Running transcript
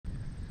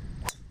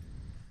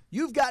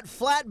You've got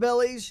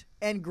flatbellies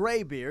and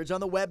graybeards on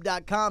the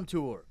web.com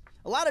tour.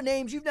 A lot of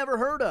names you've never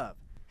heard of.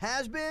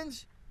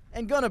 Has-beens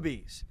and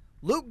gonna-bees.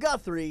 Luke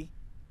Guthrie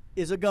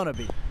is a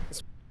gonna-be.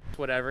 It's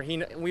whatever.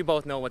 We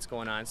both know what's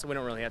going on, so we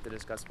don't really have to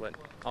discuss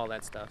all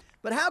that stuff.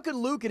 But how could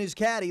Luke and his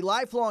caddy,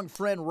 lifelong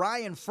friend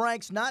Ryan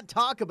Franks, not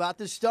talk about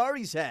the start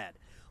he's had?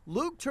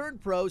 Luke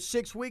turned pro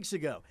 6 weeks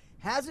ago,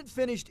 hasn't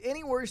finished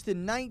any worse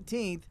than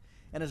 19th,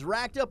 and has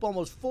racked up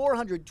almost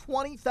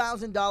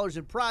 $420,000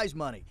 in prize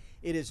money.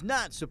 It is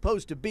not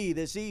supposed to be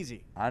this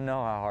easy. I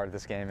know how hard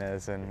this game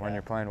is, and when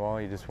you're playing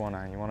well, you just want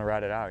to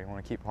ride it out. You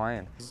want to keep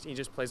playing. He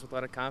just plays with a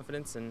lot of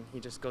confidence, and he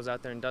just goes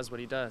out there and does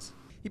what he does.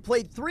 He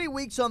played 3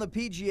 weeks on the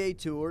PGA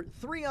Tour,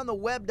 3 on the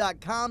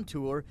web.com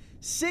tour,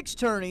 6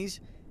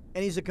 tourneys,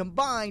 and he's a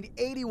combined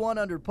 81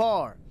 under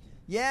par.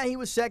 Yeah, he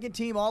was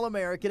second-team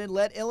All-American and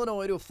led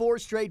Illinois to 4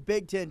 straight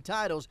Big Ten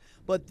titles,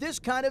 but this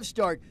kind of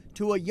start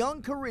to a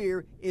young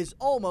career is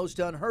almost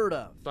unheard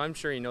of. So I'm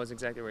sure he knows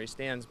exactly where he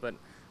stands, but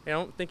I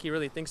don't think he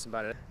really thinks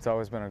about it. It's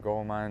always been a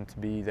goal of mine to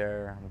be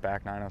there on the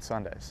back nine on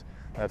Sundays.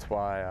 That's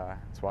why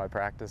I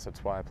practice.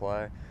 That's why I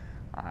play.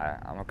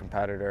 I'm a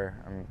competitor.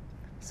 I'm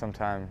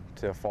sometimes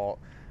to a fault,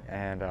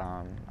 and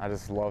I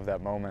just love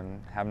that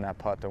moment, having that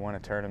putt to win a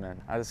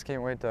tournament. I just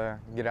can't wait to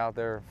get out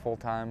there full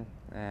time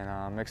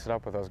and mix it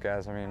up with those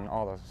guys. I mean,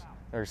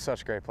 they're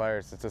such great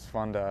players. It's just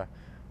fun to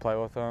play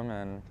with them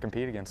and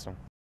compete against them.